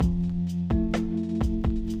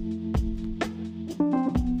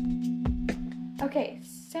Okay,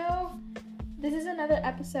 so this is another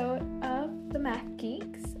episode of The Math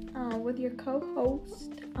Geeks with your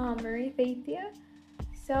co-host, Marie Faithia.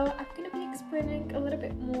 So I'm going to be explaining a little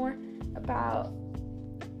bit more about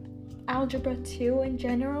Algebra 2 in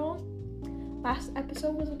general. Last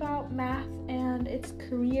episode was about math and its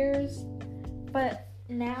careers, but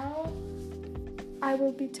now I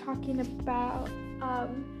will be talking about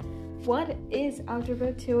what is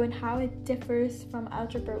Algebra 2 and how it differs from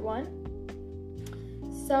Algebra 1.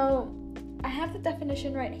 So I have the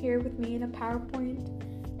definition right here with me in a PowerPoint,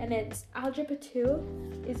 and it's Algebra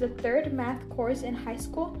 2 is the third math course in high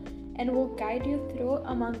school and will guide you through,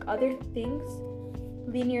 among other things,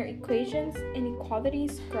 linear equations,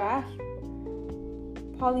 inequalities, graph,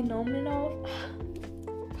 polynomials.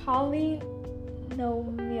 I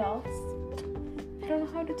don't know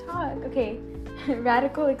how to talk. Okay.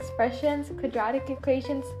 Radical expressions, quadratic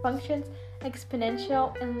equations, functions,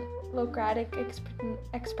 exponential and logarithmic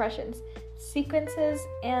expressions, sequences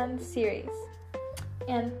and series,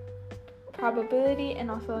 and probability, and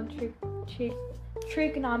also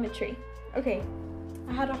trigonometry. Okay,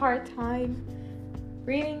 I had a hard time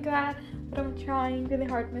reading that, but I'm trying really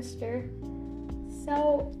hard, mister.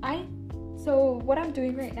 So what I'm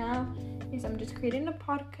doing right now is I'm just creating a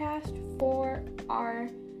podcast for our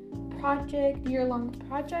year-long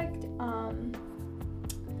project.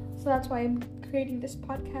 So that's why I'm creating this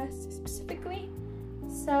podcast specifically.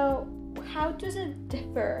 So how does it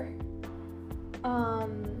differ?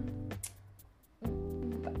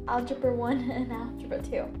 Algebra 1 and Algebra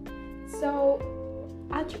 2. So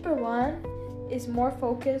Algebra 1 is more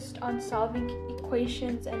focused on solving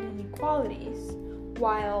equations and inequalities,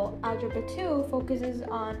 while Algebra 2 focuses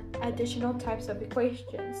on additional types of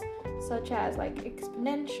equations, such as like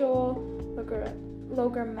exponential,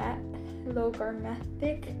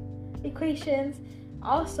 logarithmic equations.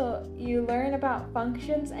 Also, you learn about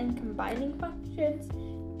functions and combining functions,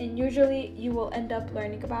 and usually you will end up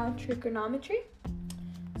learning about trigonometry.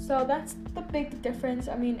 So that's the big difference.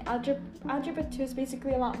 I mean, Algebra 2 is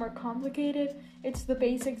basically a lot more complicated. It's the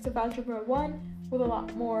basics of Algebra 1 with a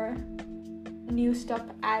lot more new stuff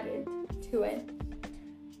added to it.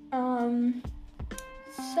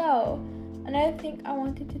 So another thing I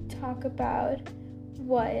wanted to talk about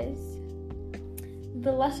was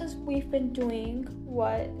the lessons we've been doing.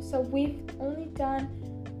 So we've only done,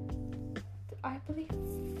 I believe,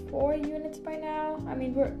 4 units by now. I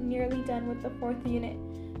mean, we're nearly done with the 4th unit.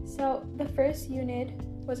 So the first unit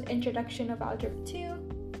was Introduction of Algebra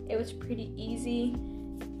 2. It was pretty easy.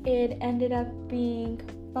 It ended up being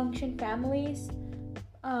function families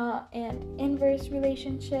and inverse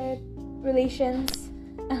relations,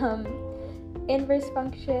 inverse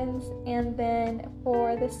functions, and then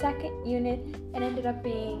for the second unit, it ended up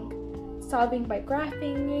being solving by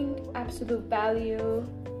graphing, absolute value,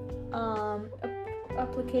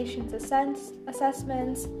 applications,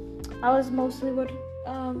 assessments. That was mostly what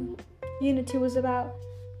Unit 2 was about.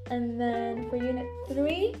 And then for Unit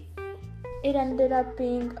 3, it ended up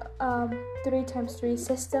being 3x3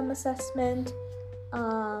 system assessment,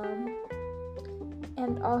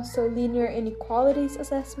 and also linear inequalities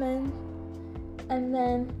assessment. And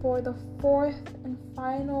then for the 4th and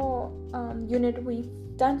final unit we've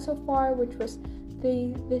done so far, which was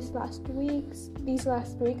these last weeks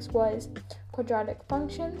was quadratic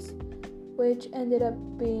functions, which ended up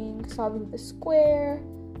being solving the square,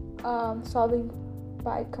 solving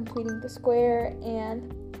by completing the square,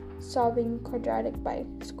 and solving quadratic by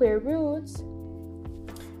square roots.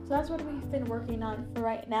 So that's what we've been working on for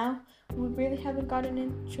right now. We really haven't gotten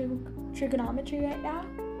into trigonometry right now.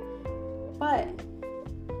 But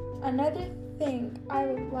another thing I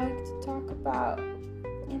would like to talk about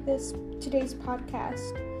in today's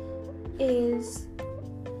podcast is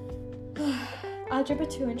Algebra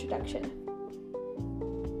 2 Introduction.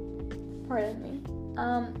 Pardon me.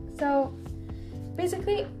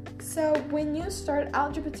 So when you start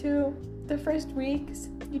Algebra 2, the first weeks,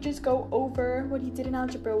 you just go over what you did in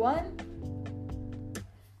Algebra 1.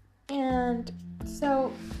 And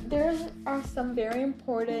so there are some very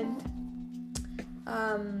important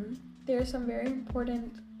God's name, some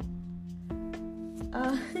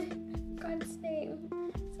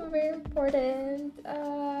very important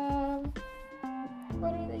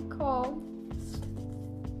what are they called?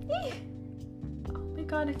 Oh my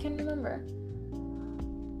god, I can't remember.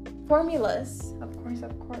 Formulas, of course,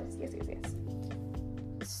 yes.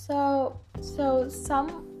 So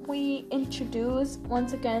some we introduce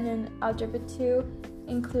once again in Algebra 2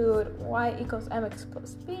 include y equals mx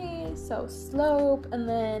plus b, so slope, and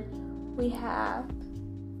then we have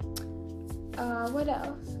what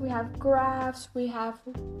else? We have graphs. We have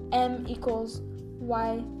m equals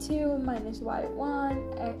y2 minus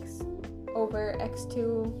y1, x over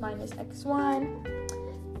x2 minus x1.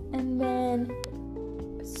 And then,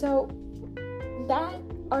 so that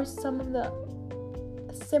are some of the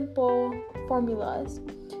simple formulas.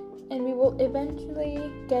 And we will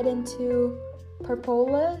eventually get into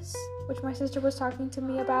parabolas, which my sister was talking to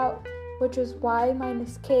me about, which is y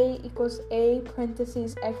minus k equals a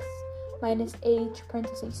parentheses x minus h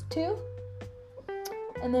parentheses 2.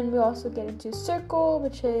 And then we also get into circle,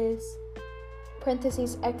 which is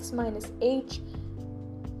parentheses x minus h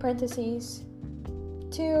parentheses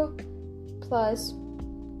 2 plus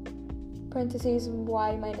parentheses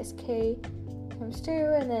y minus k times 2,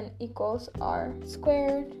 and then equals r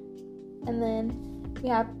squared. And then we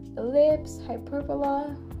have ellipse,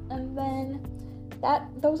 hyperbola, and then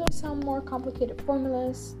those are some more complicated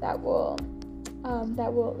formulas that we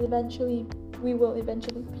will eventually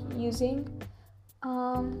be using.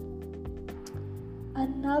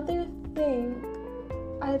 Another thing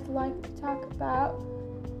I'd like to talk about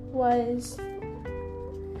was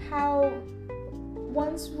how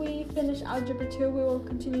once we finish algebra 2, we will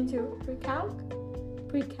continue to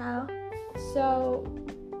pre-cal. So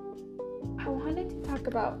I wanted to talk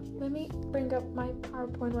about, let me bring up my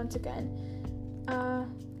PowerPoint once again.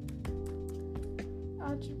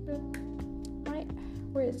 Algebra,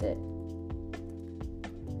 where is it?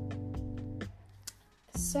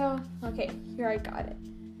 So, okay, here I got it.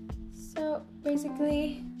 So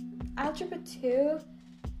basically, algebra 2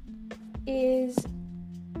 is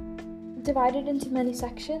divided into many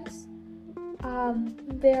sections.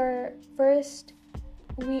 First,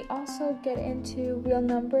 we also get into real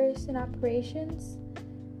numbers and operations,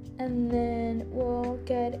 and then we'll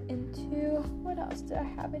get into, what else do I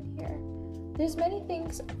have in here? There's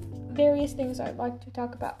various things I'd like to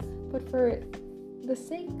talk about, but for the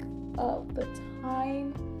sake of the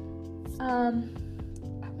time,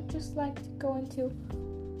 I would just like to go into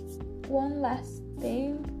one last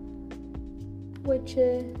thing, which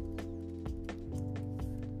is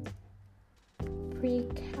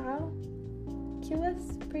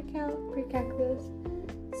precalculus.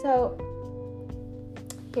 So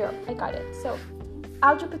here, I got it. So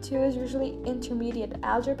algebra 2 is usually intermediate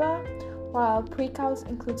algebra, while precalc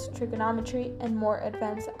includes trigonometry and more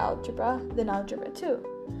advanced algebra than algebra 2.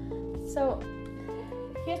 So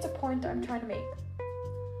here's the point I'm trying to make.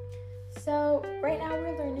 So right now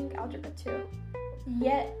we're learning algebra 2,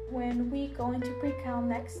 yet when we go into precal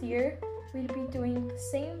next year, we'd be doing the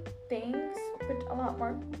same things but a lot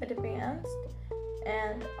more advanced,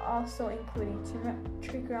 and also including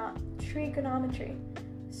trigonometry.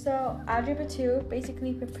 So algebra 2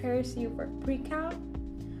 basically prepares you for pre-cal,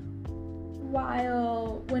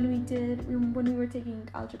 while when we were taking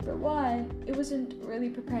algebra 1, it wasn't really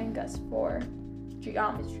preparing us for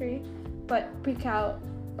geometry, but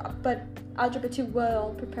algebra 2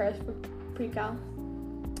 will prepare us for pre-cal.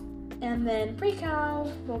 And then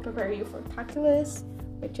pre-cal will prepare you for calculus,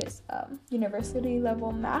 which is university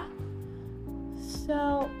level math.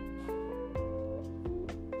 So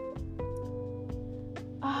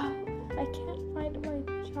I can't find my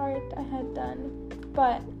chart I had done,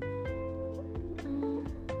 but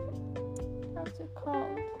what's it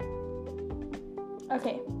called?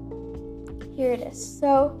 Okay, here it is.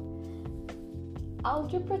 So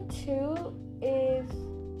algebra 2 is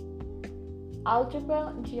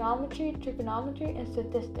algebra, geometry, trigonometry, and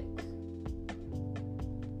statistics.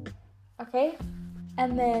 Okay?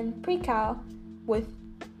 And then pre-cal with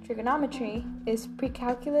trigonometry is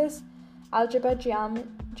pre-calculus, algebra,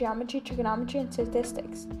 geometry, trigonometry, and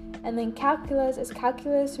statistics. And then calculus is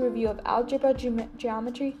calculus, review of algebra,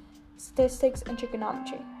 geometry, statistics, and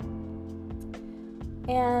trigonometry.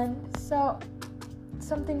 And so,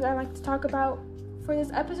 something I like to talk about for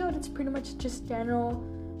this episode, it's pretty much just general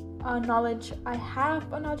knowledge I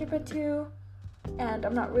have on algebra 2, and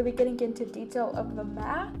I'm not really getting into detail of the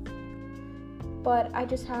math, but I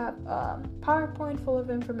just have a PowerPoint full of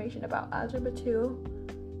information about algebra 2.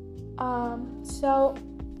 So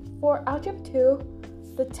for algebra 2,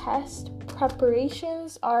 the test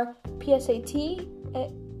preparations are PSAT,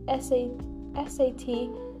 SAT,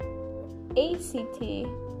 ACT,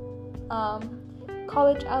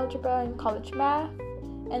 college algebra, and college math.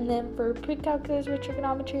 And then for pre-calculus with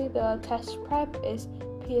trigonometry, the test prep is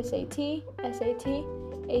PSAT, SAT,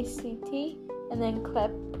 ACT, and then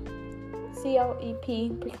CLEP,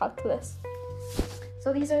 pre-calculus.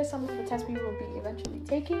 So these are some of the tests we will be eventually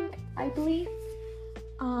taking, I believe.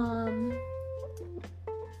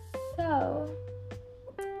 So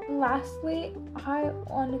lastly, I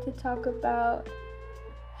wanted to talk about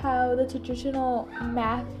how the traditional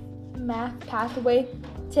math pathway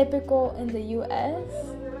typical in the US.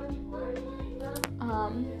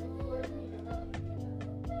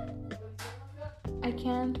 I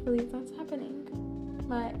can't believe that's happening.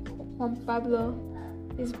 My Juan Pablo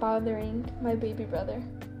is bothering my baby brother.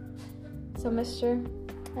 So I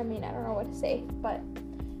don't know what to say, but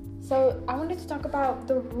so I wanted to talk about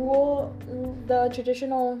the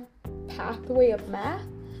traditional pathway of math,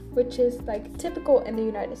 which is like typical in the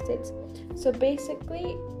United States. So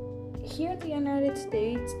basically, here in the United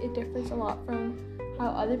States, it differs a lot from how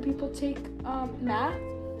other people take math.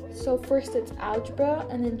 So first it's algebra,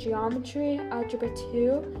 and then geometry, algebra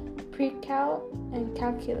 2, pre-cal, and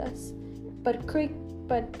calculus. But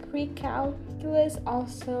pre-calculus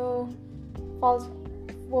also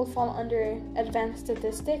will fall under advanced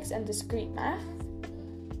statistics and discrete math.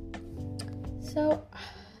 So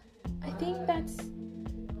I think that's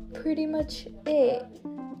pretty much it.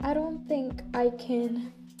 I don't think I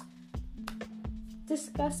can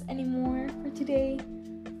discuss anymore for today,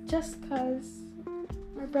 just because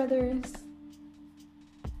my brothers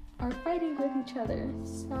are fighting with each other.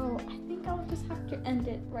 So I think I'll just have to end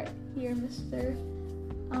it right here, mister.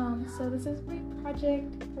 So this is my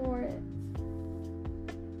project for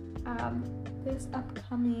this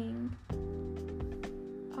upcoming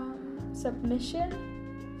submission.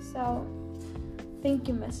 So thank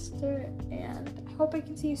you, mister, and I hope I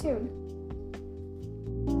can see you soon.